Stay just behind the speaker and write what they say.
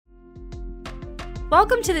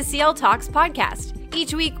Welcome to the CL Talks podcast.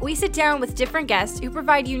 Each week, we sit down with different guests who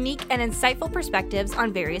provide unique and insightful perspectives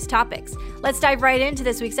on various topics. Let's dive right into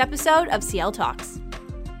this week's episode of CL Talks.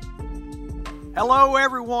 Hello,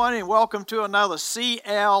 everyone, and welcome to another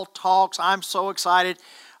CL Talks. I'm so excited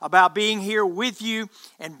about being here with you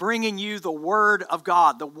and bringing you the Word of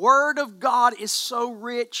God. The Word of God is so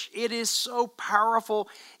rich. It is so powerful.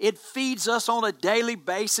 It feeds us on a daily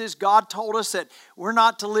basis. God told us that we're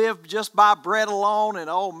not to live just by bread alone, and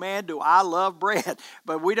oh man, do I love bread.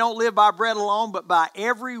 But we don't live by bread alone, but by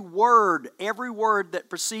every word that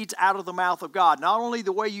proceeds out of the mouth of God. Not only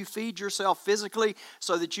the way you feed yourself physically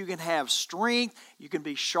so that you can have strength, you can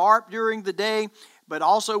be sharp during the day, but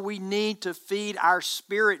also we need to feed our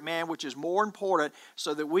spirit, man, which is more important,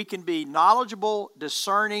 so that we can be knowledgeable,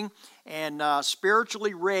 discerning, and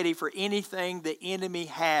spiritually ready for anything the enemy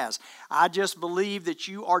has. I just believe that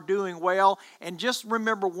you are doing well. And just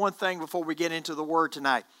remember one thing before we get into the Word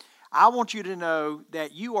tonight. I want you to know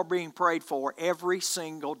that you are being prayed for every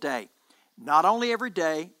single day. Not only every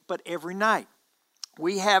day, but every night.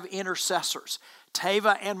 We have intercessors,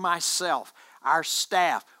 Tava and myself, our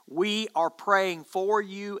staff. We are praying for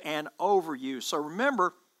you and over you. So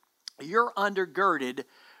remember, you're undergirded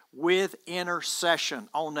with intercession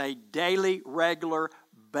on a daily, regular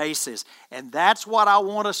basis. And that's what I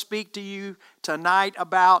want to speak to you tonight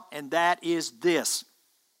about, and that is this.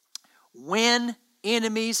 When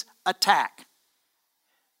enemies attack.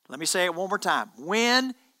 Let me say it one more time.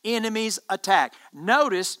 When enemies attack.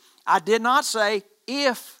 Notice, I did not say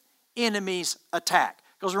if enemies attack.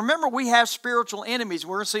 Because remember, we have spiritual enemies.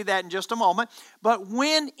 We're going to see that in just a moment. But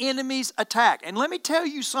when enemies attack, and let me tell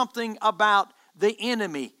you something about the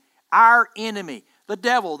enemy, our enemy, the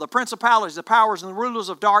devil, the principalities, the powers, and the rulers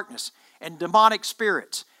of darkness, and demonic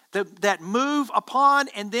spirits that move upon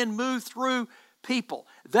and then move through people.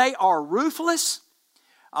 They are ruthless.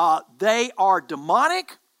 They are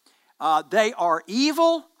demonic. They are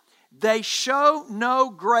evil. They show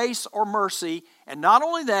no grace or mercy. And not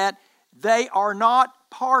only that, they are not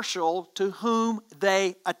partial to whom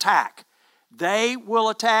they attack. They will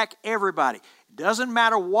attack everybody. It doesn't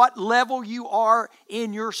matter what level you are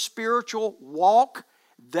in your spiritual walk,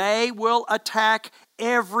 they will attack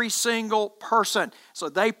every single person. So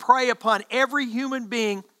they prey upon every human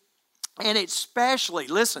being, and especially,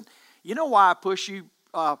 listen, you know why I push you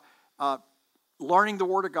learning the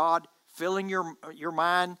Word of God, filling your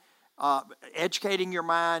mind, educating your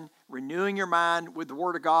mind, renewing your mind with the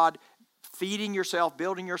Word of God, feeding yourself,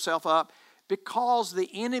 building yourself up, because the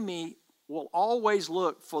enemy will always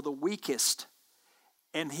look for the weakest,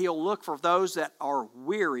 and he'll look for those that are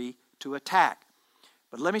weary to attack.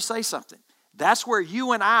 But let me say something. That's where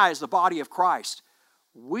you and I, as the body of Christ,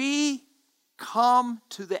 we come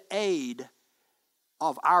to the aid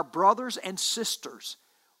of our brothers and sisters.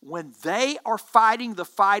 When they are fighting the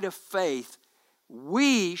fight of faith,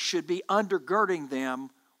 we should be undergirding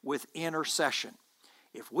them with intercession.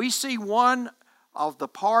 If we see one of the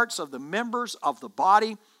parts of the members of the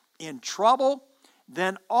body in trouble,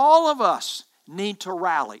 then all of us need to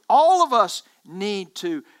rally. All of us need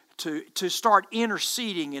to start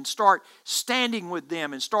interceding and start standing with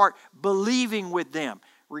them and start believing with them,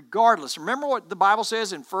 regardless. Remember what the Bible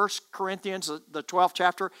says in 1 Corinthians, the 12th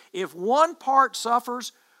chapter? If one part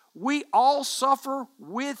suffers, we all suffer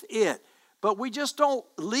with it. But we just don't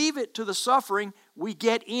leave it to the suffering. We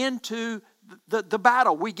get into the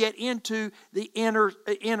battle. We get into the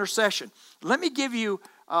intercession. Let me give you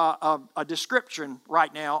a description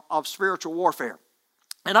right now of spiritual warfare.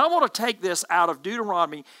 And I want to take this out of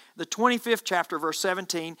Deuteronomy, the 25th chapter, verse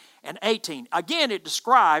 17 and 18. Again, it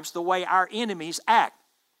describes the way our enemies act.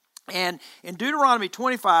 And in Deuteronomy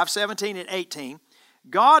 25, 17 and 18,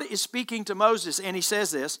 God is speaking to Moses, and he says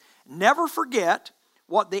this, "Never forget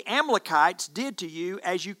what the Amalekites did to you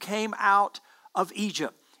as you came out of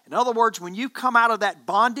Egypt." In other words, when you come out of that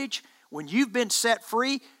bondage, when you've been set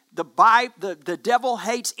free, the devil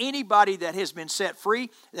hates anybody that has been set free,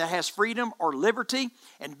 that has freedom or liberty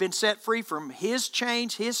and been set free from his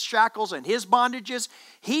chains, his shackles, and his bondages.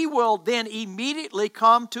 He will then immediately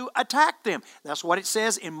come to attack them. That's what it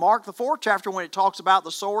says in Mark, the 4th chapter, when it talks about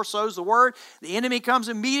the sower sows the word. The enemy comes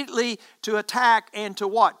immediately to attack and to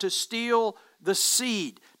what? To steal the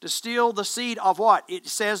seed. To steal the seed of what? It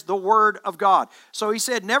says the Word of God. So he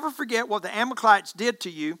said, never forget what the Amalekites did to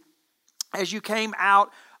you as you came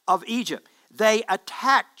out of Egypt. They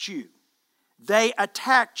attacked you. They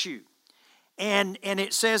attacked you. And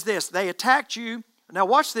it says this, they attacked you. Now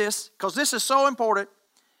watch this, because this is so important.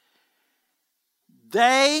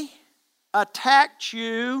 They attacked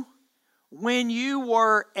you when you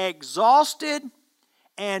were exhausted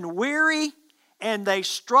and weary and they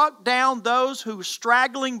struck down those who were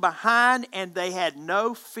straggling behind, and they had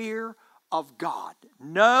no fear of God.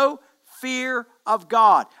 No fear of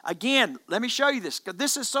God. Again, let me show you this, because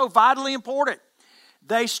this is so vitally important.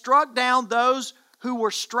 They struck down those who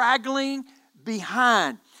were straggling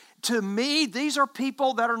behind. To me, these are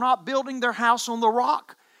people that are not building their house on the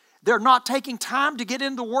rock. They're not taking time to get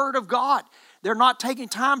in the Word of God. They're not taking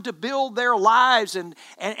time to build their lives and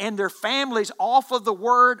their families off of the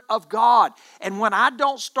Word of God. And when I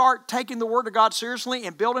don't start taking the Word of God seriously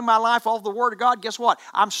and building my life off the Word of God, guess what?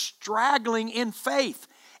 I'm straggling in faith.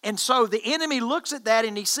 And so the enemy looks at that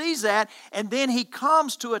and he sees that, and then he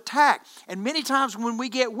comes to attack. And many times when we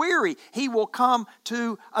get weary, he will come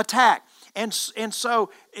to attack. And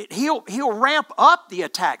so he'll ramp up the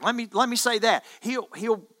attack. Let me say that.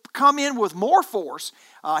 He'll come in with more force.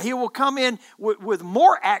 He will come in with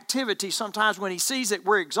more activity sometimes when he sees that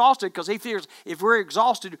we're exhausted, because he fears if we're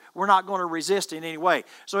exhausted, we're not going to resist in any way.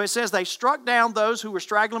 So it says they struck down those who were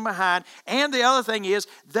straggling behind, and the other thing is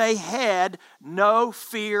they had no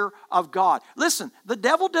fear of God. Listen, the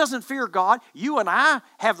devil doesn't fear God. You and I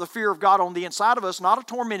have the fear of God on the inside of us, not a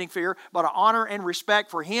tormenting fear, but an honor and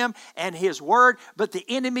respect for Him and His Word, but the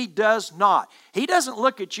enemy does not. He doesn't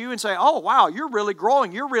look at you and say, oh, wow, you're really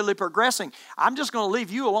growing, you're really progressing. I'm just going to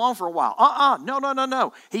leave you alone for a while.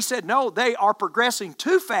 No. He said, no, they are progressing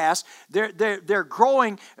too fast. They're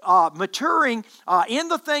growing, maturing in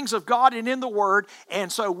the things of God and in the Word,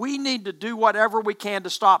 and so we need to do whatever we can to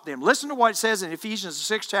stop them. Listen to what it says in Ephesians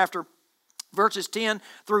 6 chapter, verses 10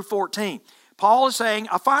 through 14. Paul is saying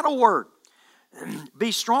a final word.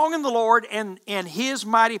 Be strong in the Lord and His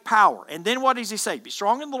mighty power. And then what does he say? Be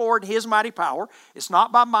strong in the Lord and His mighty power. It's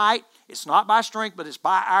not by might, it's not by strength, but it's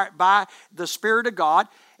by the Spirit of God.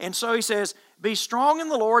 And so he says, be strong in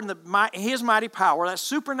the Lord and His mighty power. That's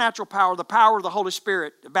supernatural power, the power of the Holy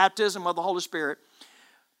Spirit, the baptism of the Holy Spirit.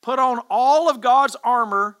 Put on all of God's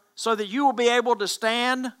armor so that you will be able to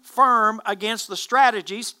stand firm against the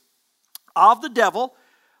strategies of the devil.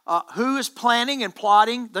 Who is planning and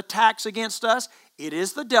plotting the attacks against us? It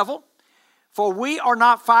is the devil. For we are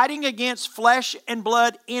not fighting against flesh and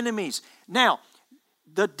blood enemies. Now,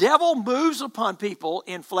 the devil moves upon people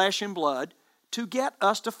in flesh and blood to get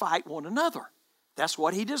us to fight one another. That's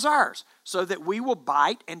what he desires, so that we will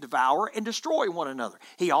bite and devour and destroy one another.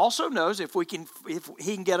 He also knows if he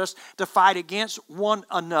can get us to fight against one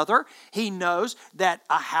another, he knows that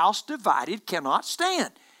a house divided cannot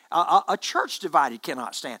stand. A church divided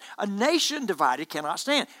cannot stand. A nation divided cannot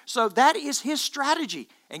stand. So that is his strategy.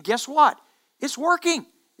 And guess what? It's working.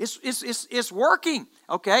 It's working,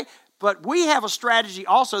 okay? But we have a strategy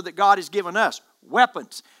also that God has given us,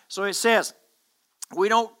 weapons. So it says, we're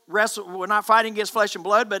not fighting against flesh and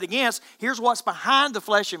blood, but here's what's behind the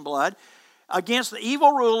flesh and blood, against the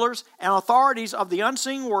evil rulers and authorities of the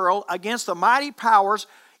unseen world, against the mighty powers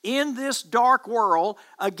in this dark world,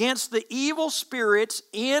 against the evil spirits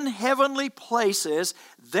in heavenly places.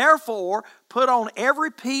 Therefore, put on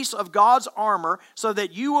every piece of God's armor so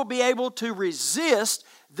that you will be able to resist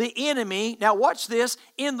the enemy. Now watch this,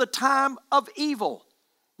 in the time of evil.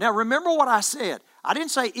 Now remember what I said. I didn't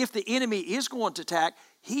say if the enemy is going to attack,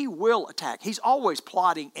 he will attack. He's always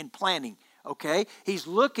plotting and planning. Okay, he's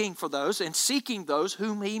looking for those and seeking those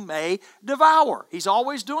whom he may devour. He's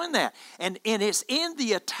always doing that. And it's in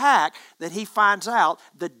the attack that he finds out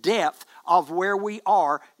the depth of where we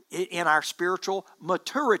are in our spiritual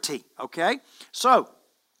maturity. Okay, so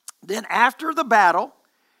then after the battle,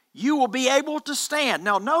 you will be able to stand.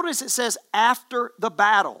 Now notice it says after the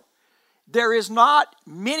battle. There is not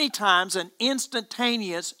many times an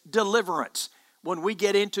instantaneous deliverance when we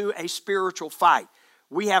get into a spiritual fight.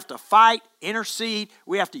 We have to fight, intercede.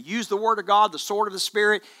 We have to use the Word of God, the sword of the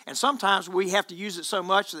Spirit. And sometimes we have to use it so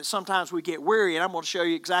much that sometimes we get weary. And I'm going to show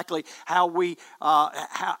you exactly how we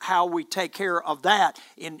take care of that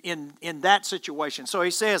in that situation. So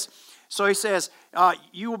he says,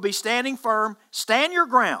 you will be standing firm. Stand your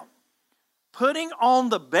ground, putting on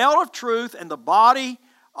the belt of truth and the body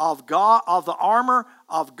of God, of the armor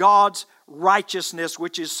of God's righteousness,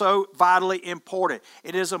 which is so vitally important.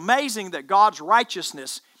 It is amazing that God's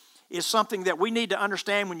righteousness is something that we need to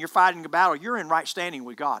understand when you're fighting a battle. You're in right standing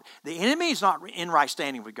with God. The enemy is not in right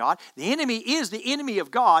standing with God. The enemy is the enemy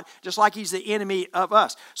of God, just like he's the enemy of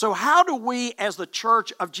us. So how do we, as the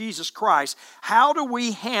church of Jesus Christ, how do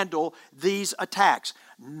we handle these attacks?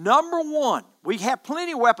 Number one, we have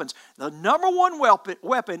plenty of weapons. The number one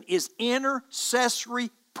weapon is intercessory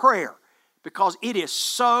prayer, because it is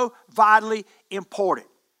so vitally important.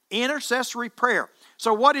 Intercessory prayer.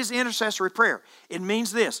 So what is intercessory prayer? It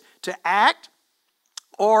means this: to act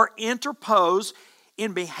or interpose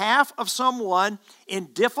in behalf of someone in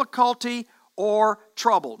difficulty or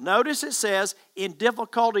trouble. Notice it says in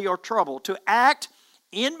difficulty or trouble. To act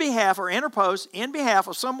in behalf or interpose in behalf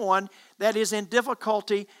of someone that is in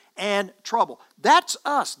difficulty and trouble. That's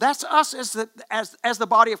us. That's us as the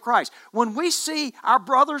body of Christ. When we see our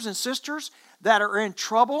brothers and sisters that are in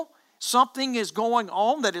trouble, something is going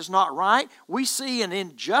on that is not right, we see an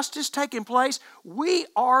injustice taking place, we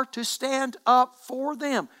are to stand up for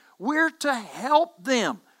them. We're to help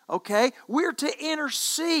them. Okay? We're to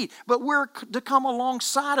intercede, but we're to come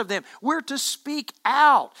alongside of them. We're to speak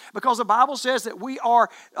out because the Bible says that we are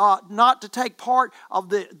not to take part of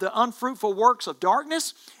the unfruitful works of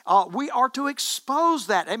darkness. We are to expose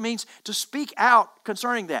that. It means to speak out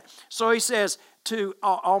concerning that. So he says to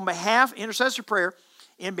on behalf, intercessory prayer,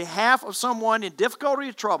 in behalf of someone in difficulty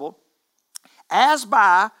or trouble, as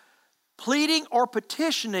by pleading or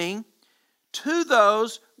petitioning to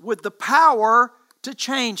those with the power to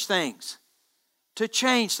change things. To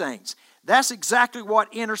change things. That's exactly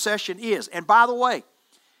what intercession is. And by the way,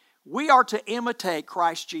 we are to imitate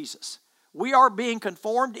Christ Jesus. We are being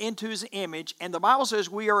conformed into His image, and the Bible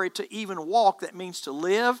says we are to even walk. That means to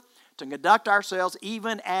live, to conduct ourselves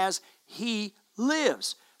even as He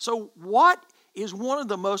lives. So what is one of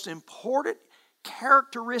the most important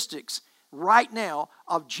characteristics right now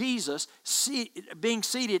of Jesus being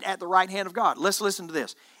seated at the right hand of God? Let's listen to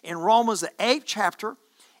this. In Romans, the 8th chapter,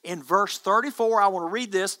 in verse 34, I want to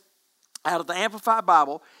read this out of the Amplified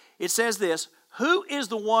Bible. It says this, who is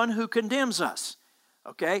the one who condemns us?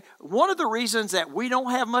 Okay, one of the reasons that we don't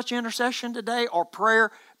have much intercession today or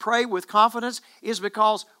pray with confidence is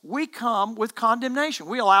because we come with condemnation.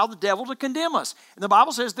 We allow the devil to condemn us. And the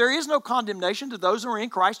Bible says there is no condemnation to those who are in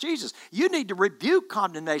Christ Jesus. You need to rebuke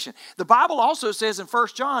condemnation. The Bible also says in 1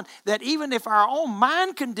 John that even if our own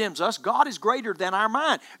mind condemns us, God is greater than our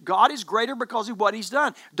mind. God is greater because of what He's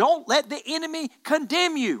done. Don't let the enemy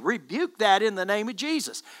condemn you. Rebuke that in the name of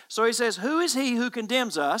Jesus. So he says, who is he who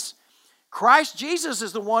condemns us? Christ Jesus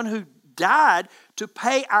is the one who died to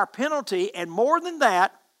pay our penalty, and more than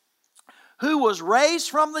that, who was raised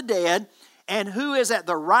from the dead and who is at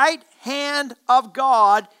the right hand of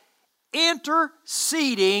God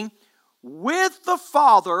interceding with the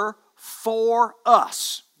Father for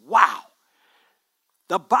us. Wow.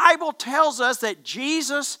 The Bible tells us that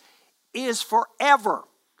Jesus is forever.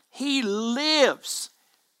 He lives.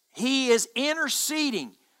 He is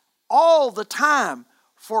interceding all the time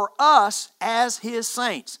for us as His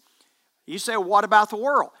saints. You say, well, what about the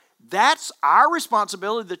world? That's our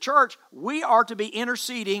responsibility, the church. We are to be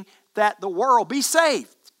interceding that the world be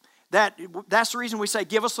saved. That's the reason we say,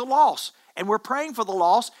 give us the lost. And we're praying for the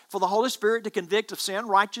lost, for the Holy Spirit to convict of sin,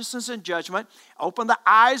 righteousness, and judgment. Open the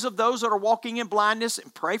eyes of those that are walking in blindness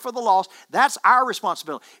and pray for the lost. That's our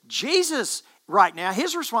responsibility. Jesus, right now,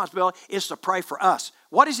 His responsibility is to pray for us.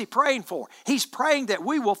 What is He praying for? He's praying that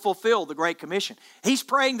we will fulfill the Great Commission. He's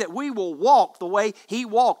praying that we will walk the way He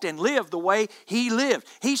walked and live the way He lived.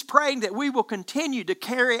 He's praying that we will continue to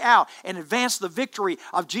carry out and advance the victory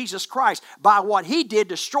of Jesus Christ by what He did,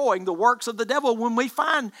 destroying the works of the devil when we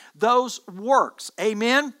find those works.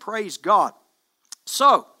 Amen? Praise God.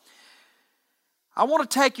 So, I want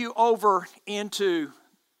to take you over into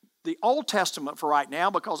the Old Testament for right now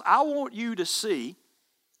because I want you to see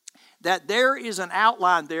that there is an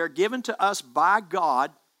outline there given to us by God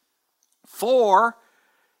for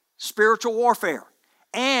spiritual warfare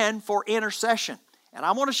and for intercession. And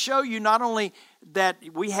I want to show you not only that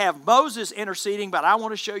we have Moses interceding, but I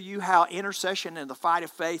want to show you how intercession and the fight of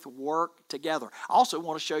faith work together. I also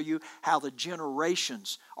want to show you how the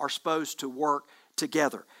generations are supposed to work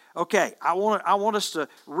together. Okay, I want us to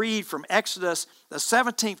read from Exodus, the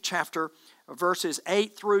 17th chapter, verses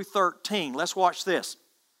 8 through 13. Let's watch this.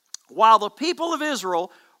 While the people of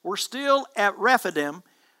Israel were still at Rephidim,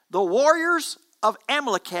 the warriors of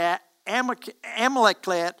Amalekite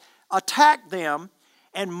attacked them,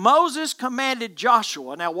 and Moses commanded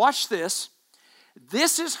Joshua. Now watch this.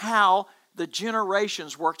 This is how the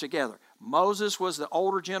generations work together. Moses was the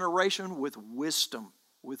older generation with wisdom.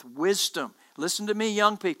 With wisdom. Listen to me,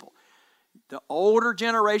 young people. The older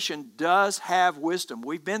generation does have wisdom.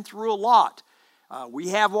 We've been through a lot. We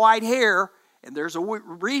have white hair. And there's a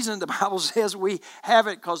reason the Bible says we have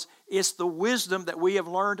it, because it's the wisdom that we have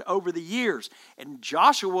learned over the years. And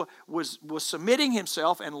Joshua was submitting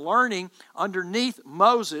himself and learning underneath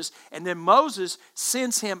Moses. And then Moses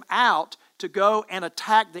sends him out to go and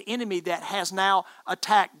attack the enemy that has now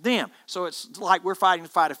attacked them. So it's like we're fighting the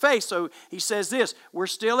fight of faith. So he says this, we're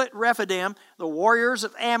still at Rephidim. The warriors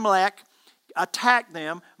of Amalek attacked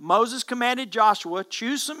them. Moses commanded Joshua,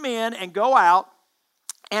 choose some men and go out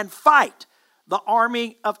and fight the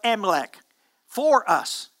army of Amalek for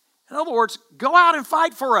us. In other words, go out and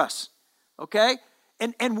fight for us, okay?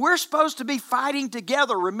 And we're supposed to be fighting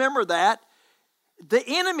together. Remember that. The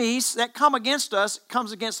enemies that come against us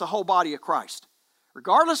comes against the whole body of Christ.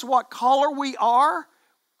 Regardless of what color we are,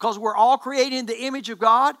 because we're all created in the image of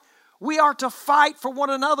God, we are to fight for one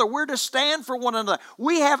another. We're to stand for one another.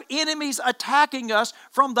 We have enemies attacking us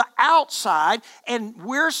from the outside, and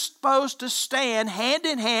we're supposed to stand hand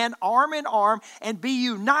in hand, arm in arm, and be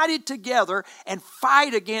united together and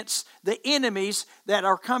fight against the enemies that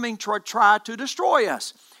are coming to try to destroy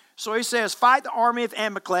us. So he says, fight the army of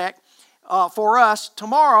Amalek for us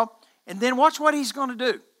tomorrow, and then watch what he's going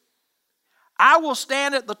to do. I will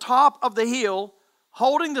stand at the top of the hill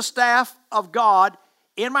holding the staff of God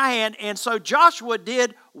in my hand. And so Joshua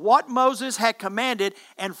did what Moses had commanded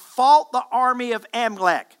and fought the army of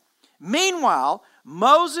Amalek. Meanwhile,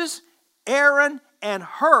 Moses, Aaron, and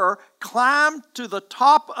Hur climbed to the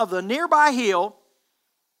top of the nearby hill.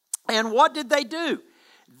 And what did they do?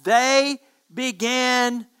 They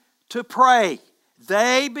began to pray.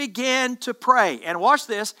 They began to pray. And watch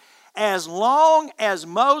this. As long as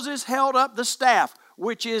Moses held up the staff,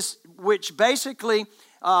 which basically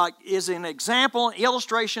is an example, an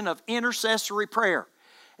illustration of intercessory prayer.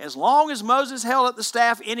 As long as Moses held up the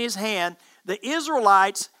staff in his hand, the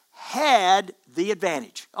Israelites had the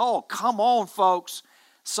advantage. Oh, come on, folks.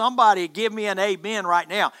 Somebody give me an amen right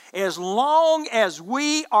now. As long as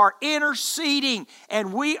we are interceding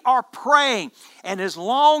and we are praying, and as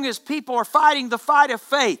long as people are fighting the fight of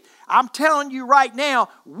faith, I'm telling you right now,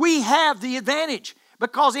 we have the advantage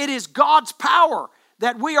because it is God's power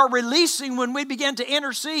that we are releasing when we begin to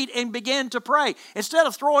intercede and begin to pray. Instead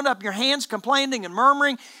of throwing up your hands, complaining and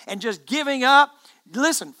murmuring and just giving up,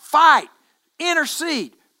 listen, fight,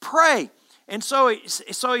 intercede, pray. And so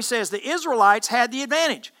he says the Israelites had the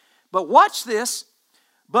advantage. But watch this.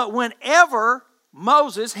 But whenever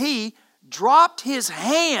Moses, he dropped his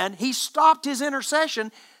hand, he stopped his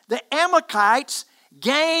intercession, the Amalekites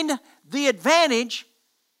gained the advantage.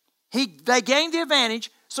 They gained the advantage.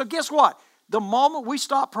 So guess what? The moment we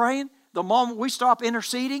stop praying, the moment we stop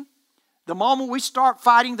interceding, the moment we stop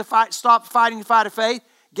fighting the fight of faith,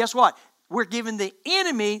 guess what? We're giving the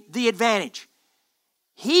enemy the advantage.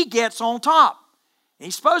 He gets on top.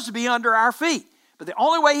 He's supposed to be under our feet. But the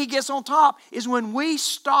only way he gets on top is when we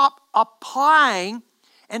stop applying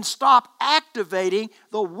and stop activating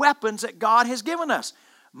the weapons that God has given us.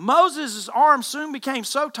 Moses' arms soon became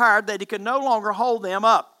so tired that he could no longer hold them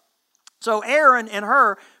up. So Aaron and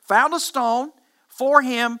Hur found a stone for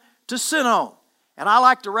him to sit on. And I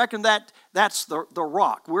like to reckon that that's the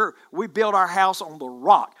rock. We build our house on the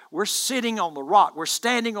rock. We're sitting on the rock. We're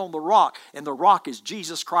standing on the rock. And the rock is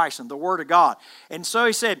Jesus Christ and the Word of God. And so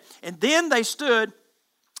he said, and then they stood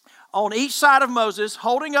on each side of Moses,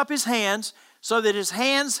 holding up his hands so that his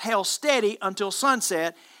hands held steady until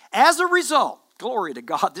sunset. As a result, glory to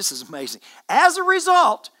God, this is amazing. As a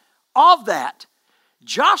result of that,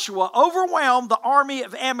 Joshua overwhelmed the army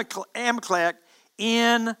of Amalek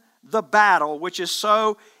in the battle, which is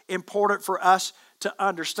so important for us to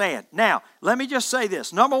understand. Now, let me just say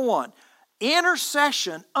this. Number one,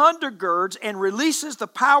 intercession undergirds and releases the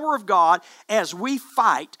power of God as we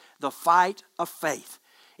fight the fight of faith.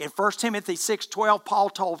 In 1 Timothy 6:12, Paul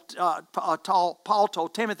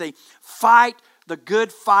told Timothy, fight the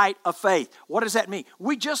good fight of faith. What does that mean?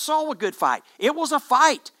 We just saw a good fight. It was a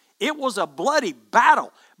fight. It was a bloody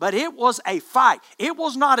battle, but it was a fight. It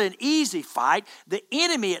was not an easy fight. The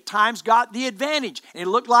enemy at times got the advantage, and it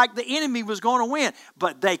looked like the enemy was going to win.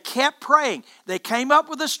 But they kept praying. They came up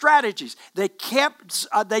with the strategies. They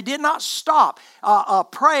did not stop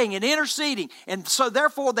praying and interceding, and so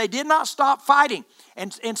therefore they did not stop fighting.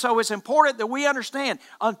 And so it's important that we understand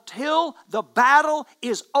until the battle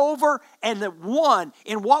is over and won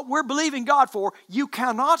in what we're believing God for, you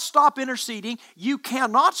cannot stop interceding. You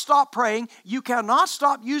cannot stop praying. You cannot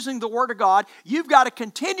stop using the Word of God. You've got to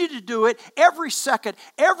continue to do it every second,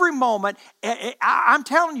 every moment. I'm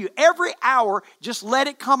telling you, every hour, just let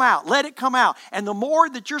it come out. Let it come out. And the more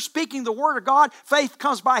that you're speaking the Word of God, faith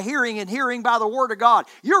comes by hearing and hearing by the Word of God.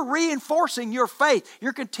 You're reinforcing your faith.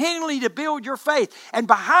 You're continually to build your faith. And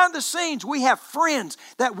behind the scenes, we have friends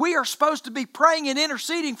that we are supposed to be praying and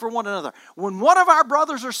interceding for one another. When one of our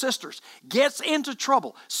brothers or sisters gets into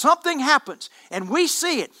trouble, something happens, and we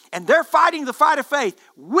see it, and they're fighting the fight of faith,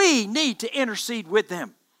 we need to intercede with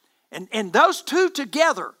them. And those two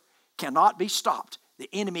together cannot be stopped. The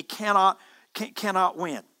enemy cannot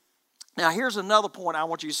win. Now, here's another point I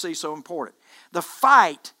want you to see so important. The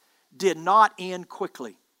fight did not end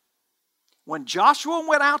quickly. When Joshua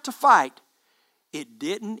went out to fight, it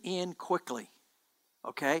didn't end quickly.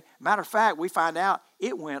 Okay? Matter of fact, we find out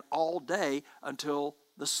it went all day until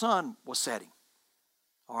the sun was setting.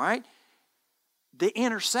 All right? The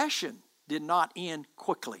intercession did not end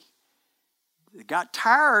quickly. It got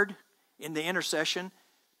tired in the intercession,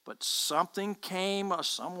 but someone came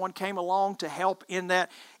along to help in that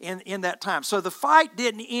time. So the fight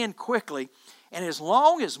didn't end quickly, and as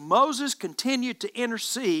long as Moses continued to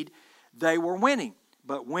intercede, they were winning.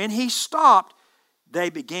 But when he stopped, they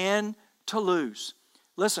began to lose.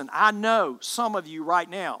 Listen, I know some of you right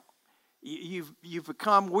now, you've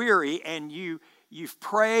become weary, and you've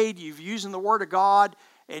prayed, you've used the Word of God,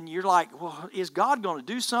 and you're like, well, is God going to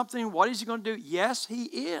do something? What is He going to do? Yes, He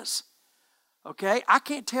is. Okay? I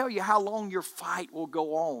can't tell you how long your fight will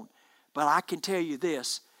go on, but I can tell you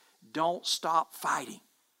this: don't stop fighting.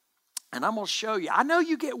 And I'm going to show you. I know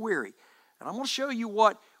you get weary, and I'm going to show you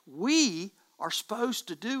what we are supposed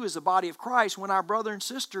to do as a body of Christ when our brother and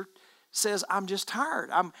sister says, I'm just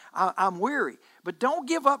tired, I'm weary. But don't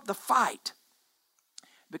give up the fight,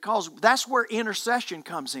 because that's where intercession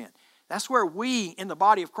comes in. That's where we in the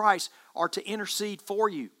body of Christ are to intercede for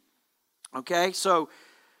you. Okay, so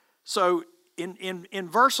in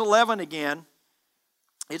verse 11 again,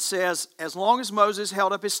 it says, as long as Moses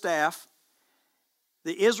held up his staff,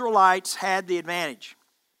 the Israelites had the advantage.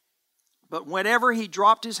 But whenever he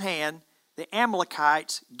dropped his hand, the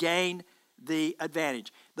Amalekites gained the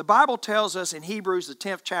advantage. The Bible tells us in Hebrews, the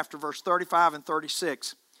 10th chapter, verse 35 and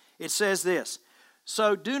 36, it says this: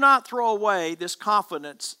 so do not throw away this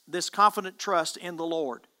confident trust in the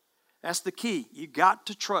Lord. That's the key. You got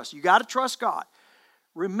to trust. You got to trust God.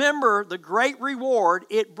 Remember the great reward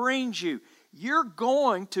it brings you. You're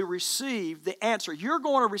going to receive the answer. You're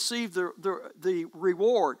going to receive the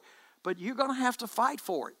reward, but you're going to have to fight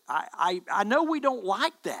for it. I know we don't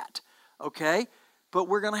like that, okay? But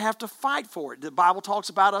we're going to have to fight for it. The Bible talks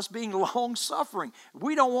about us being long-suffering.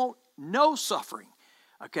 We don't want no suffering,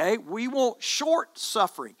 okay? We want short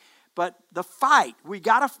suffering. But the fight, we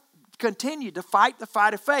got to continue to fight the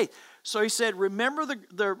fight of faith. So he said, remember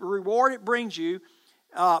the reward it brings you.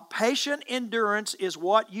 Patient endurance is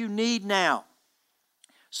what you need now,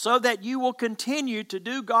 so that you will continue to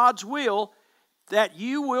do God's will, that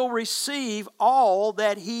you will receive all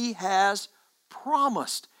that He has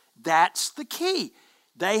promised. That's the key.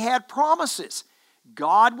 They had promises.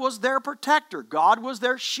 God was their protector. God was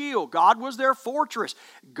their shield. God was their fortress.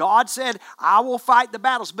 God said, I will fight the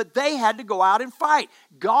battles. But they had to go out and fight.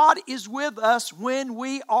 God is with us when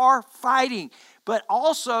we are fighting. But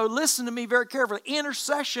also, listen to me very carefully,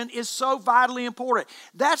 intercession is so vitally important.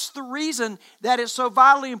 That's the reason that it's so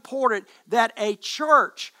vitally important that a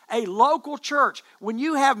church, a local church, when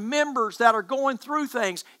you have members that are going through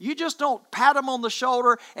things, you just don't pat them on the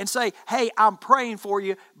shoulder and say, hey, I'm praying for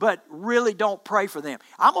you, but really don't pray for them.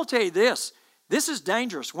 I'm going to tell you this is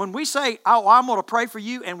dangerous. When we say, oh, I'm going to pray for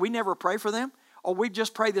you, and we never pray for them, or we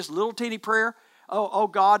just pray this little teeny prayer, oh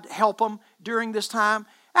God, help them during this time.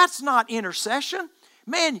 That's not intercession.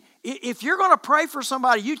 Man, if you're going to pray for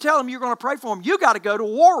somebody, you tell them you're going to pray for them, you got to go to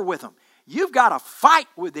war with them. You've got to fight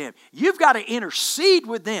with them. You've got to intercede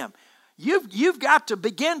with them. You've got to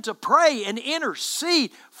begin to pray and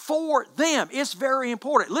intercede for them. It's very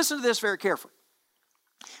important. Listen to this very carefully.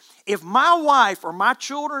 If my wife or my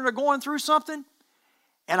children are going through something,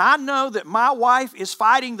 and I know that my wife is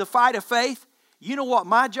fighting the fight of faith, you know what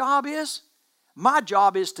my job is? My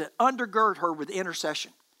job is to undergird her with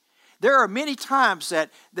intercession. There are many times that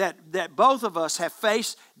both of us have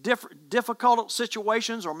faced difficult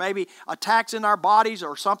situations, or maybe attacks in our bodies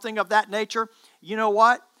or something of that nature. You know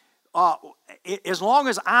what? As long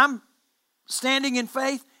as I'm standing in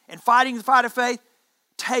faith and fighting the fight of faith,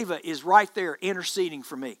 Tava is right there interceding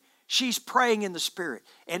for me. She's praying in the Spirit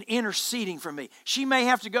and interceding for me. She may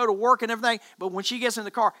have to go to work and everything, but when she gets in the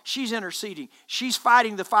car, she's interceding. She's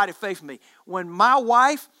fighting the fight of faith for me. When my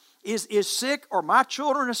wife is sick, or my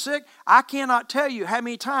children are sick, I cannot tell you how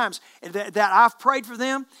many times that I've prayed for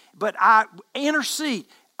them, but I intercede,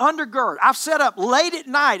 undergird. I've set up late at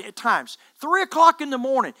night at times, 3 o'clock in the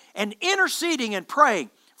morning, and interceding and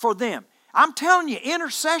praying for them. I'm telling you,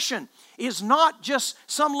 intercession is not just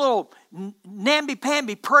some little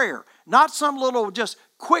namby-pamby prayer, not some little just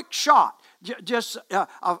quick shot, just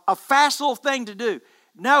a fast little thing to do.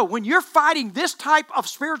 No, when you're fighting this type of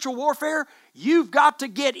spiritual warfare, You've got to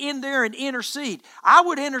get in there and intercede. I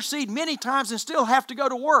would intercede many times and still have to go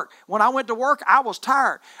to work. When I went to work, I was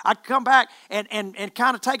tired. I'd come back and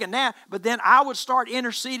kind of take a nap, but then I would start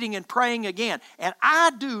interceding and praying again. And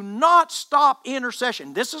I do not stop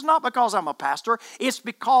intercession. This is not because I'm a pastor. It's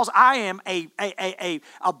because I am a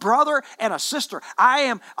brother and a sister. I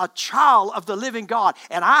am a child of the living God,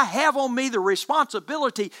 and I have on me the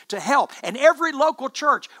responsibility to help. And every local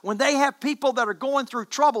church, when they have people that are going through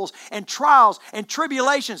troubles and trials and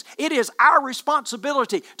tribulations, it is our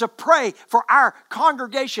responsibility to pray for our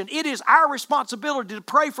congregation. It is our responsibility to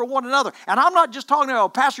pray for one another. And I'm not just talking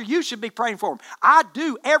about, Pastor, you should be praying for them. I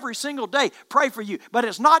do every single day pray for you. But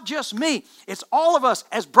it's not just me. It's all of us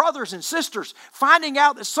as brothers and sisters finding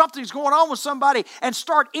out that something's going on with somebody and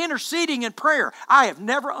start interceding in prayer. I have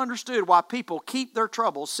never understood why people keep their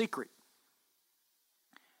troubles secret.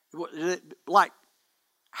 Like,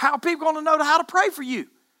 how are people going to know how to pray for you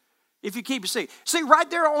if you keep it secret? See, right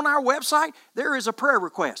there on our website, there is a prayer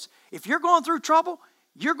request. If you're going through trouble,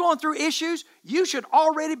 you're going through issues, you should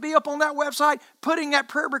already be up on that website, putting that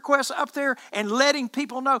prayer request up there and letting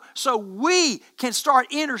people know so we can start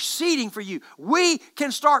interceding for you. We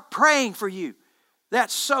can start praying for you.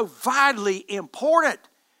 That's so vitally important,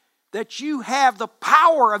 that you have the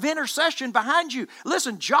power of intercession behind you.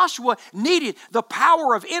 Listen, Joshua needed the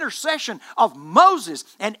power of intercession of Moses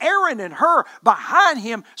and Aaron and Hur behind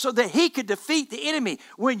him so that he could defeat the enemy.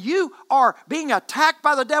 When you are being attacked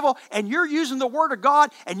by the devil and you're using the Word of God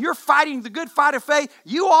and you're fighting the good fight of faith,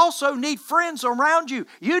 you also need friends around you.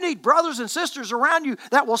 You need brothers and sisters around you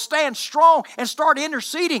that will stand strong and start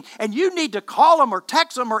interceding. And you need to call them or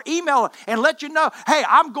text them or email them and let you know, hey,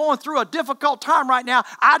 I'm going through a difficult time right now.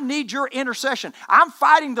 I need your intercession. I'm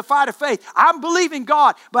fighting the fight of faith. I'm believing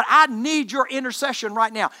God, but I need your intercession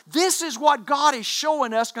right now. This is what God is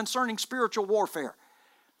showing us concerning spiritual warfare.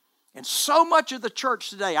 And so much of the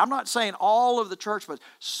church today, I'm not saying all of the church, but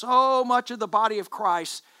so much of the body of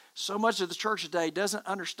Christ, so much of the church today doesn't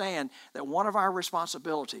understand that one of our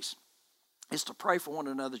responsibilities is to pray for one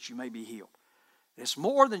another that you may be healed. It's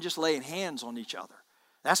more than just laying hands on each other.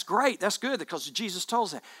 That's great. That's good because Jesus told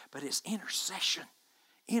us that. But it's intercession.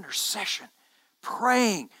 Intercession,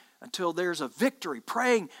 praying until there's a victory,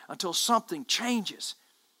 praying until something changes.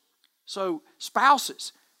 So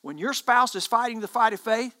spouses, when your spouse is fighting the fight of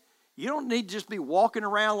faith, you don't need to just be walking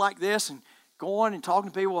around like this and going and talking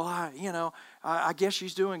to people, well, I guess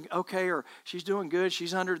she's doing okay, or she's doing good,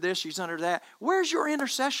 she's under this, she's under that. Where's your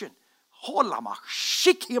intercession? Where is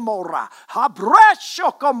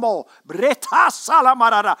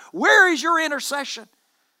your intercession?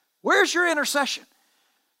 Where's your intercession?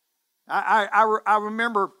 I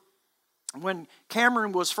remember when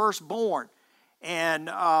Cameron was first born,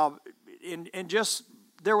 and just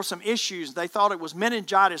there were some issues. They thought it was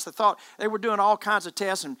meningitis. They thought they were doing all kinds of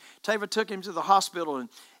tests, and Tava took him to the hospital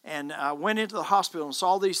and went into the hospital and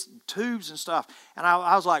saw these tubes and stuff. And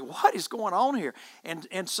I was like, what is going on here?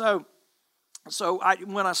 And so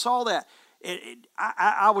when I saw that,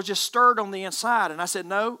 I was just stirred on the inside, and I said,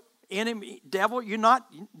 no, enemy, devil,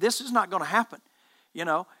 this is not going to happen.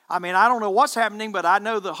 I don't know what's happening, but I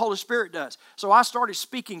know the Holy Spirit does. So I started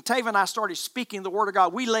speaking. Tava and I started speaking the Word of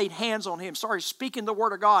God. We laid hands on him, started speaking the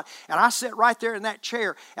Word of God. And I sat right there in that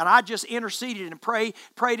chair, and I just interceded and prayed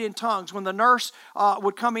in tongues. When the nurse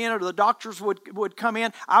would come in or the doctors would come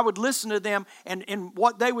in, I would listen to them and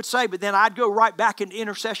what they would say, but then I'd go right back into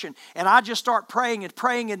intercession. And I'd just start praying and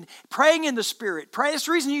praying in the Spirit. That's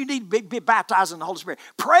the reason you need to be baptized in the Holy Spirit.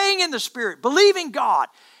 Praying in the Spirit, believing God.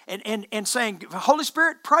 And saying, Holy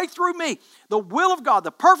Spirit, pray through me. The will of God,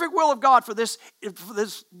 the perfect will of God for this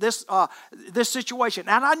situation.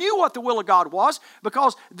 And I knew what the will of God was,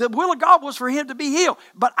 because the will of God was for him to be healed.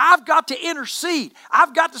 But I've got to intercede.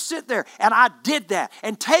 I've got to sit there. And I did that.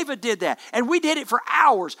 And Tava did that. And we did it for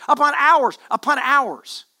hours upon hours upon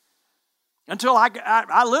hours. Until I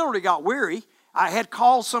literally got weary. I had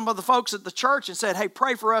called some of the folks at the church and said, hey,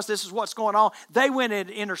 pray for us. This is what's going on. They went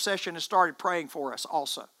into intercession and started praying for us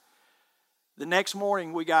also. The next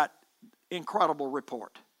morning, we got incredible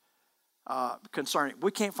report concerning,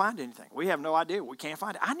 we can't find anything. We have no idea. We can't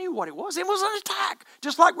find it. I knew what it was. It was an attack,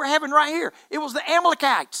 just like we're having right here. It was the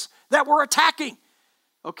Amalekites that were attacking,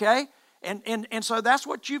 okay? And so that's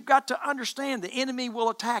what you've got to understand. The enemy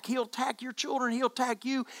will attack. He'll attack your children. He'll attack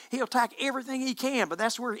you. He'll attack everything he can. But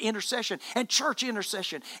that's where intercession and church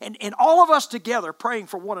intercession and all of us together praying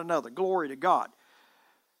for one another. Glory to God.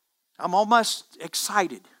 I'm almost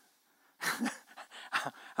excited.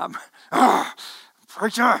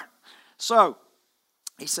 Preacher. So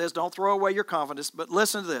he says, don't throw away your confidence. But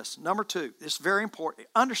listen to this. Number 2, it's very important.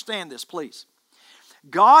 Understand this, please.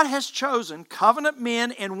 God has chosen covenant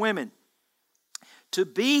men and women to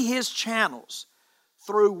be His channels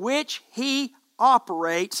through which He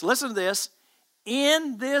operates, listen to this,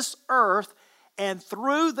 in this earth, and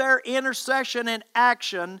through their intercession and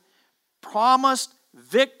action, promised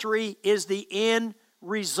victory is the end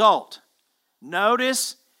result.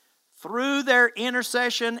 Notice, through their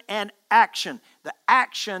intercession and action. The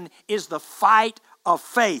action is the fight of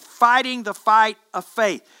faith, fighting the fight of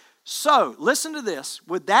faith. So, listen to this.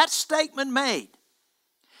 With that statement made,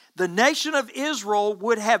 the nation of Israel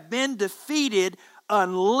would have been defeated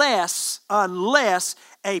unless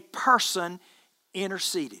a person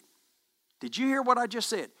interceded. Did you hear what I just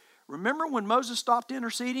said? Remember when Moses stopped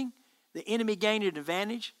interceding, the enemy gained an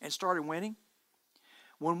advantage and started winning?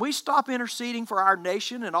 When we stop interceding for our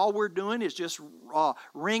nation and all we're doing is just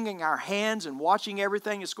wringing our hands and watching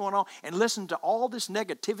everything that's going on and listen to all this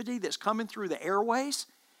negativity that's coming through the airways,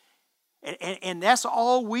 and that's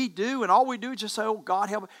all we do, and all we do is just say, oh, God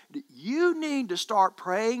help me. You need to start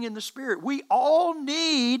praying in the Spirit. We all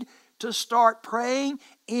need to start praying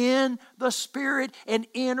in the Spirit and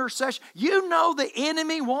intercession. You know the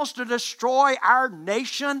enemy wants to destroy our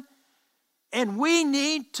nation, and we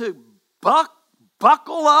need to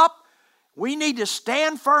buckle up. We need to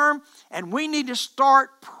stand firm, and we need to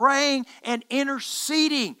start praying and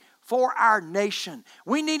interceding for our nation.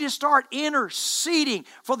 We need to start interceding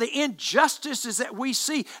for the injustices that we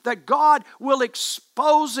see, that God will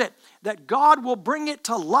expose it, that God will bring it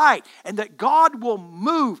to light, and that God will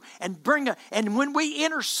move and bring it. And when we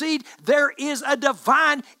intercede, there is a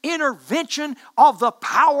divine intervention of the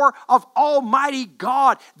power of Almighty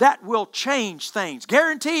God that will change things.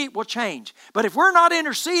 Guarantee it will change. But if we're not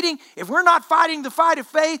interceding, if we're not fighting the fight of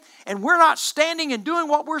faith, and we're not standing and doing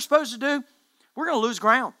what we're supposed to do, we're going to lose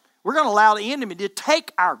ground. We're going to allow the enemy to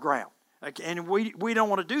take our ground. And we don't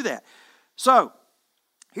want to do that. So,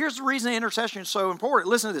 here's the reason intercession is so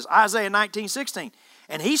important. Listen to this. Isaiah 19:16.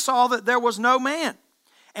 And he saw that there was no man,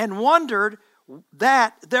 and wondered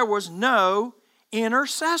that there was no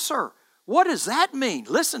intercessor. What does that mean?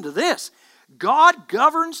 Listen to this. God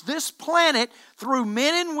governs this planet through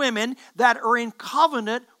men and women that are in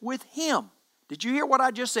covenant with Him. Did you hear what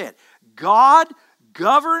I just said? God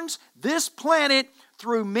governs this planet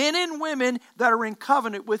through men and women that are in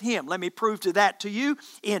covenant with Him. Let me prove that to you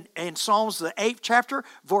in Psalms, the 8th chapter,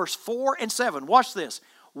 verse 4 and 7. Watch this.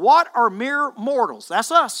 What are mere mortals? That's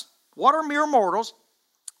us. What are mere mortals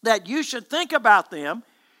that you should think about them?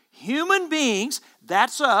 Human beings,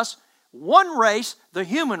 that's us. One race, the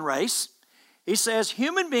human race. He says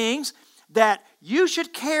human beings that you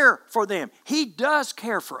should care for them. He does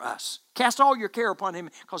care for us. Cast all your care upon Him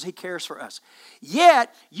because He cares for us.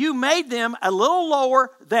 Yet you made them a little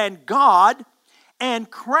lower than God and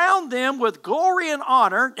crowned them with glory and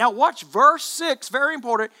honor. Now watch verse 6, very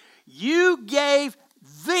important. You gave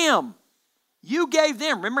them.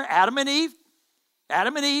 Remember Adam and Eve?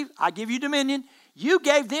 Adam and Eve, I give you dominion. You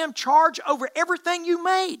gave them charge over everything you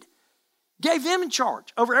made. Gave them in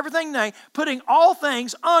charge over everything they, putting all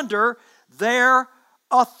things under their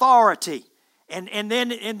authority. And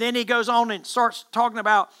then he goes on and starts talking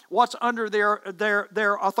about what's under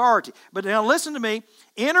their authority. But now listen to me.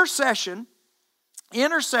 Intercession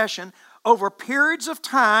over periods of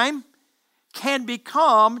time can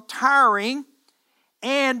become tiring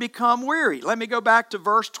and become weary. Let me go back to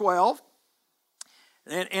verse 12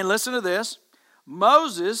 and listen to this.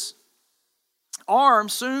 Moses'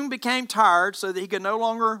 arms soon became tired so that he could no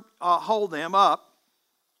longer hold them up.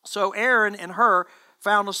 So Aaron and Hur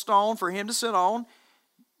found a stone for him to sit on.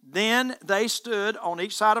 Then they stood on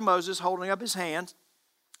each side of Moses, holding up his hands.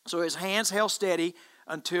 So his hands held steady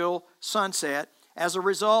until sunset. As a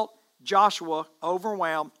result, Joshua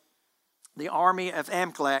overwhelmed the army of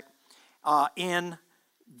Amalek in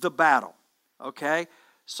the battle. Okay?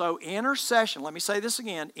 So intercession, let me say this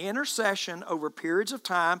again. Intercession over periods of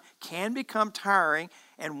time can become tiring,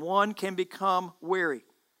 and one can become weary.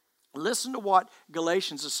 Listen to what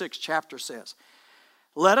Galatians, the 6th chapter says.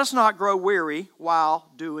 Let us not grow weary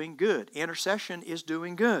while doing good. Intercession is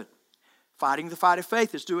doing good. Fighting the fight of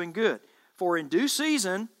faith is doing good. For in due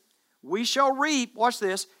season we shall reap, watch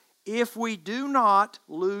this, if we do not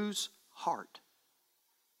lose heart.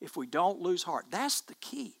 If we don't lose heart. That's the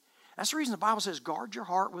key. That's the reason the Bible says guard your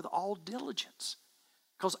heart with all diligence.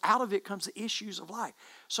 Because out of it comes the issues of life.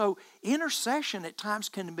 So intercession at times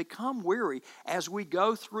can become weary as we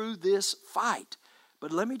go through this fight.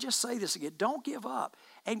 But let me just say this again. Don't give up.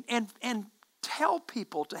 And tell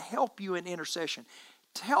people to help you in intercession.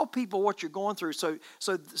 Tell people what you're going through so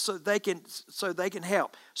they can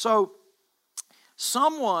help. So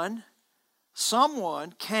someone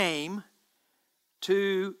came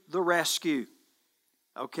to the rescue.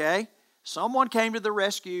 Okay? Someone came to the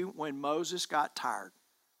rescue when Moses got tired.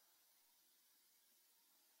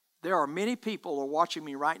 There are many people who are watching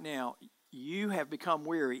me right now. You have become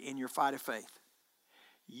weary in your fight of faith.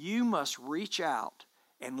 You must reach out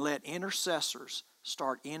and let intercessors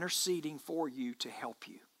start interceding for you to help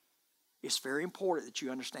you. It's very important that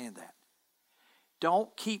you understand that.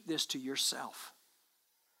 Don't keep this to yourself.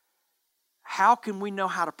 How can we know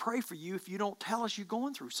how to pray for you if you don't tell us you're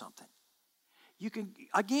going through something? You can,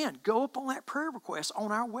 again, go up on that prayer request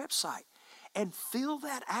on our website and fill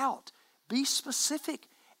that out. Be specific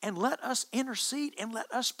and let us intercede and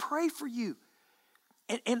let us pray for you.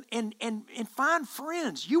 And find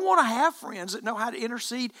friends. You want to have friends that know how to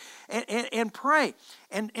intercede and pray.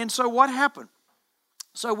 And so what happened?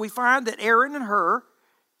 So we find that Aaron and Hur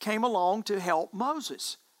came along to help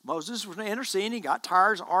Moses. Moses was interceding. He got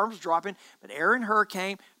tired. His arms dropping. But Aaron and Hur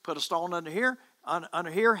came, put a stone under here,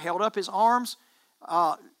 held up his arms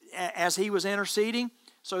as he was interceding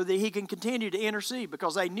so that he can continue to intercede,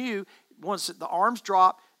 because they knew once the arms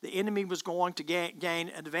dropped, the enemy was going to gain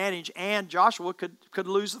an advantage and Joshua could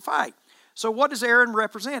lose the fight. So what does Aaron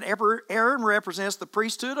represent? Aaron represents the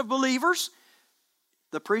priesthood of believers.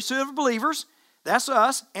 The priesthood of believers, that's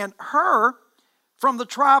us. And Hur, from the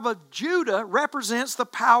tribe of Judah, represents the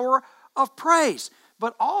power of praise.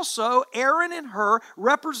 But also Aaron and Hur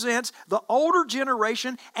represents the older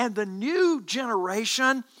generation and the new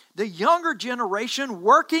generation, the younger generation,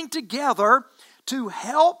 working together to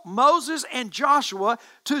help Moses and Joshua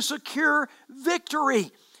to secure victory.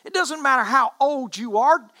 It doesn't matter how old you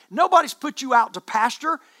are. Nobody's put you out to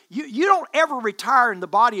pasture. You don't ever retire in the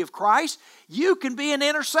body of Christ. You can be an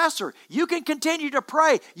intercessor. You can continue to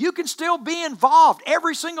pray. You can still be involved,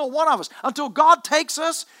 every single one of us, until God takes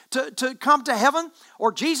us to come to heaven,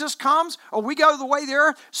 or Jesus comes, or we go the way of the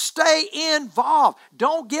earth. Stay involved.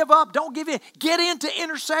 Don't give up. Don't give in. Get into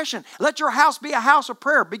intercession. Let your house be a house of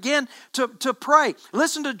prayer. Begin to pray.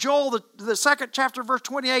 Listen to Joel, the 2nd chapter, verse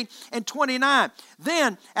 28 and 29.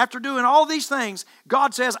 Then, after doing all these things,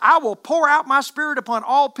 God says, I will pour out my spirit upon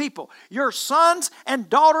all people. Your sons and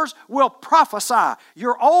daughters will prophesy.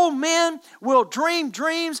 Your old men will dream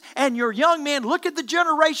dreams, and your young men, look at the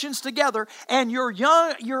generations together, and your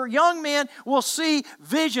young men will see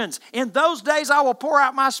visions. In those days I will pour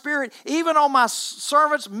out my spirit even on my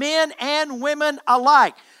servants, men and women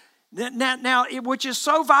alike. Now, which is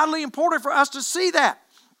so vitally important for us to see that.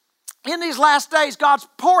 In these last days, God's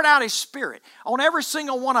poured out His Spirit on every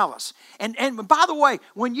single one of us. And by the way,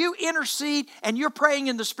 when you intercede and you're praying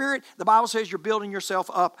in the Spirit, the Bible says you're building yourself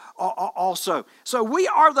up also. So we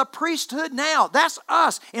are the priesthood now. That's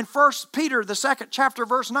us in 1 Peter, the 2nd chapter,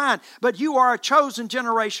 verse 9. But you are a chosen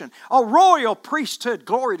generation, a royal priesthood.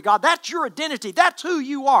 Glory to God. That's your identity. That's who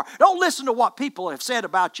you are. Don't listen to what people have said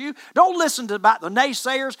about you. Don't listen to about the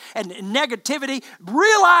naysayers and negativity.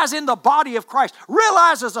 Realize in the body of Christ.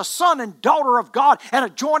 Realize as a son and daughter of God and a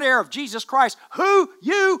joint heir of Jesus Christ who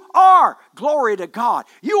you are. Glory to God.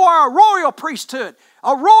 You are a royal priesthood.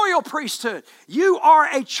 A royal priesthood. You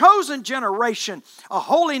are a chosen generation, a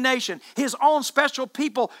holy nation, His own special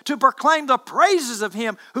people, to proclaim the praises of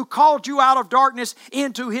Him who called you out of darkness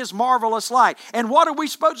into His marvelous light. And what are we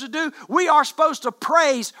supposed to do? We are supposed to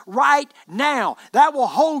praise right now. That will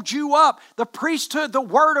hold you up. The priesthood, the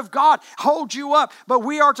Word of God, holds you up. But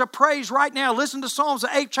we are to praise right now. Listen to Psalms, the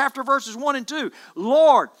 8th chapter, verses 1 and 2.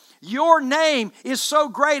 Lord, your name is so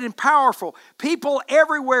great and powerful. People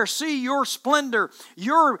everywhere see your splendor.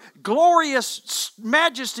 Your glorious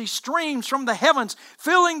majesty streams from the heavens,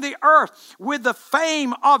 filling the earth with the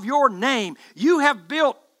fame of your name. You have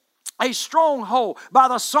built a stronghold by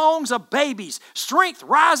the songs of babies. Strength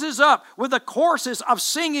rises up with the courses of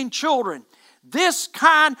singing children. This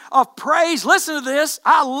kind of praise, listen to this,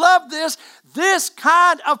 I love this. This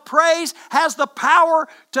kind of praise has the power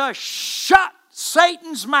to shut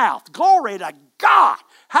Satan's mouth. Glory to God.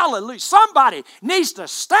 Hallelujah. Somebody needs to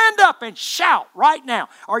stand up and shout right now.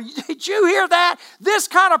 Did you hear that? This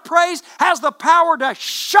kind of praise has the power to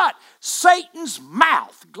shut Satan's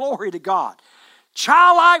mouth. Glory to God.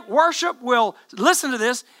 Childlike worship will, listen to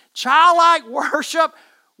this, childlike worship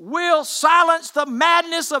will silence the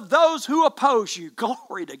madness of those who oppose you.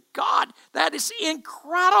 Glory to God. That is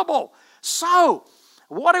incredible. So,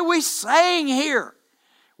 what are we saying here?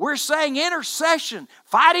 We're saying intercession,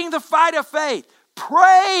 fighting the fight of faith,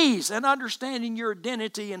 praise, and understanding your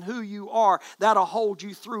identity and who you are. That'll hold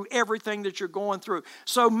you through everything that you're going through.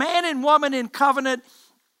 So man and woman in covenant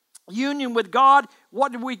union with God,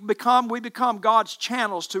 what do we become? We become God's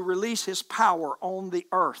channels to release His power on the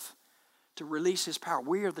earth. to release His power.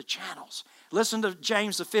 We are the channels. Listen to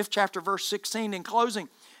James, the 5th chapter, verse 16 in closing.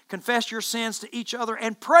 Confess your sins to each other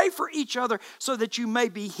and pray for each other so that you may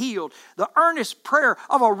be healed. The earnest prayer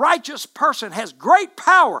of a righteous person has great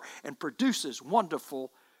power and produces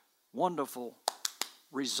wonderful, wonderful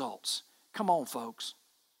results. Come on, folks.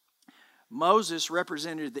 Moses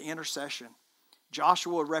represented the intercession.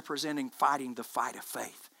 Joshua representing fighting the fight of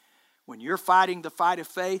faith. When you're fighting the fight of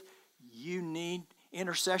faith, you need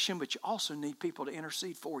intercession, but you also need people to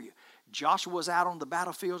intercede for you. Joshua's out on the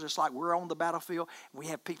battlefield just like we're on the battlefield. We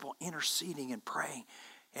have people interceding and praying.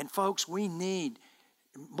 And folks, we need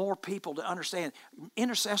more people to understand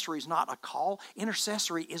intercessory is not a call.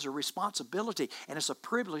 Intercessory is a responsibility, and it's a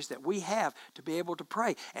privilege that we have to be able to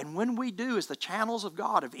pray. And when we do, as the channels of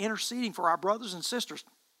God of interceding for our brothers and sisters,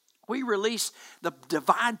 we release the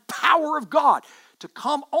divine power of God to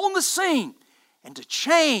come on the scene and to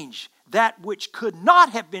change that which could not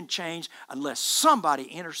have been changed unless somebody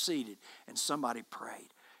interceded and somebody prayed.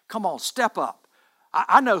 Come on, step up.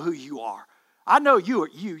 I know who you are. I know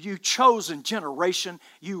you chosen generation,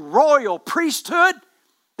 you royal priesthood.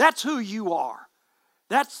 That's who you are.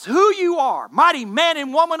 That's who you are. Mighty man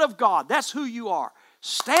and woman of God. That's who you are.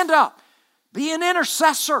 Stand up. Be an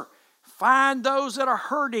intercessor. Find those that are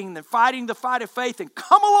hurting and fighting the fight of faith and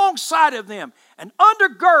come alongside of them and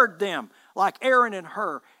undergird them like Aaron and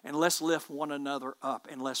Hur, and let's lift one another up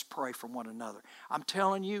and let's pray for one another. I'm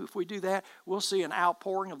telling you, if we do that, we'll see an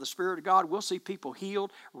outpouring of the Spirit of God. We'll see people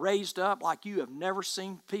healed, raised up like you have never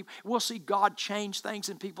seen people. We'll see God change things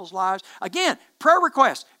in people's lives. Again, prayer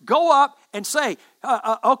request. Go up and say,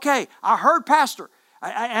 okay, I heard Pastor,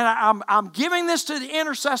 and I'm giving this to the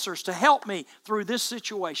intercessors to help me through this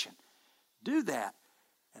situation. Do that,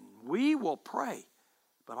 and we will pray.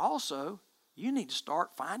 But also, you need to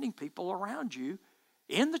start finding people around you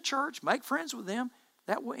in the church, make friends with them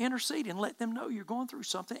that will intercede and let them know you're going through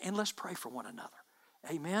something, and let's pray for one another.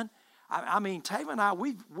 Amen? I mean, Tava and I,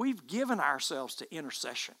 we've given ourselves to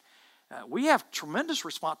intercession. We have tremendous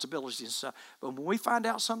responsibilities and stuff, but when we find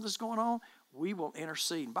out something's going on, we will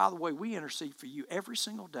intercede. And by the way, we intercede for you every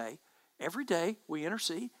single day. Every day we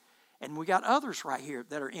intercede, and we got others right here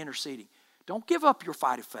that are interceding. Don't give up your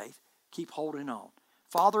fight of faith. Keep holding on.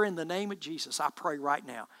 Father, in the name of Jesus, I pray right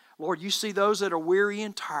now. Lord, you see those that are weary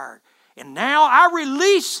and tired. And now I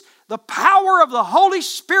release the power of the Holy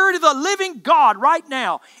Spirit of the living God right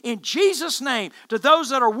now in Jesus' name to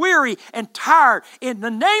those that are weary and tired. In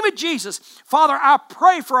the name of Jesus, Father, I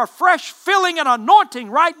pray for a fresh filling and anointing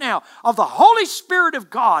right now of the Holy Spirit of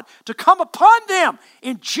God to come upon them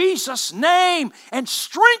in Jesus' name and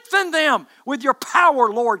strengthen them with your power,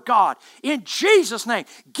 Lord God. In Jesus' name,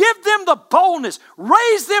 give them the boldness.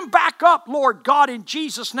 Raise them back up, Lord God, in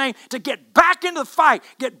Jesus' name to get back into the fight,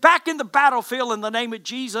 get back in the battlefield in the name of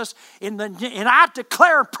Jesus. And I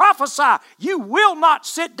declare and prophesy, you will not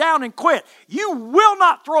sit down and quit. You will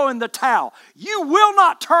not throw in the towel. You will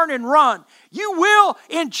not turn and run. You will,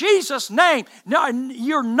 in Jesus' name. No,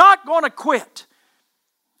 you're not going to quit.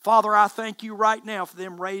 Father, I thank you right now for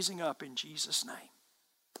them raising up in Jesus' name.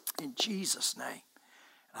 In Jesus' name.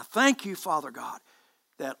 And I thank you, Father God,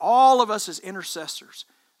 that all of us as intercessors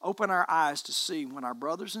open our eyes to see when our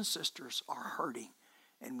brothers and sisters are hurting,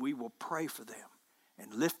 and we will pray for them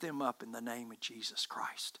and lift them up in the name of Jesus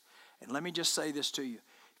Christ. And let me just say this to you.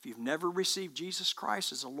 If you've never received Jesus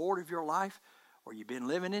Christ as the Lord of your life, or you've been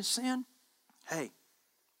living in sin, hey,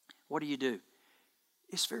 what do?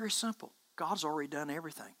 It's very simple. God's already done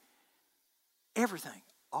everything. Everything.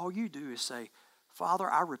 All you do is say, Father,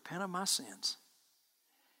 I repent of my sins,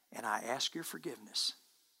 and I ask your forgiveness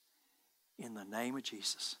in the name of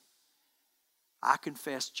Jesus. I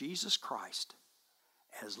confess Jesus Christ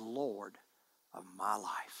as Lord of my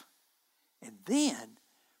life. And then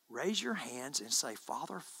raise your hands and say,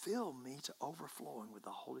 Father, fill me to overflowing with the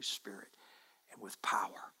Holy Spirit and with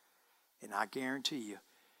power. And I guarantee you,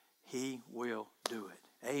 He will do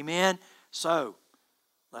it. Amen. So,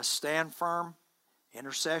 let's stand firm.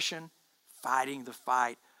 Intercession, fighting the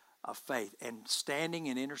fight of faith, and standing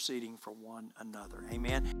and interceding for one another.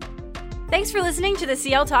 Amen. Thanks for listening to the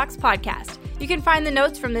CL Talks podcast. You can find the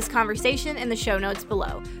notes from this conversation in the show notes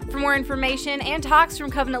below. For more information and talks from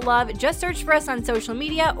Covenant Love, just search for us on social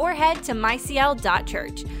media or head to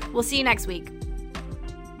mycl.church. We'll see you next week.